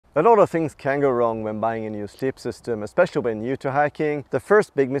A lot of things can go wrong when buying a new sleep system, especially when new to hiking. The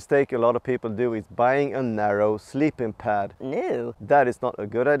first big mistake a lot of people do is buying a narrow sleeping pad. No. That is not a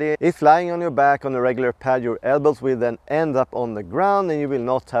good idea. If lying on your back on a regular pad, your elbows will then end up on the ground and you will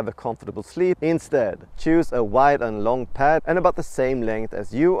not have a comfortable sleep. Instead, choose a wide and long pad and about the same length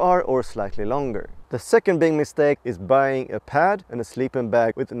as you are or slightly longer. The second big mistake is buying a pad and a sleeping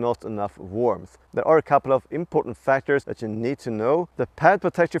bag with not enough warmth. There are a couple of important factors that you need to know. The pad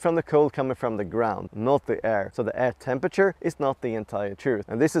protects you from the cold coming from the ground, not the air. So the air temperature is not the entire truth.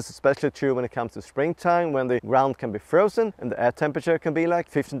 And this is especially true when it comes to springtime, when the ground can be frozen and the air temperature can be like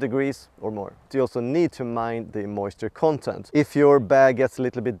 15 degrees or more. So you also need to mind the moisture content. If your bag gets a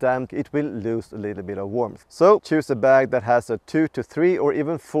little bit damp, it will lose a little bit of warmth. So choose a bag that has a 2 to 3 or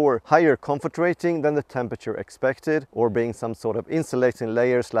even 4 higher comfort rating than the temperature expected, or bring some sort of insulating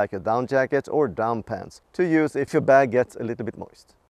layers like a down jacket or down pants to use if your bag gets a little bit moist.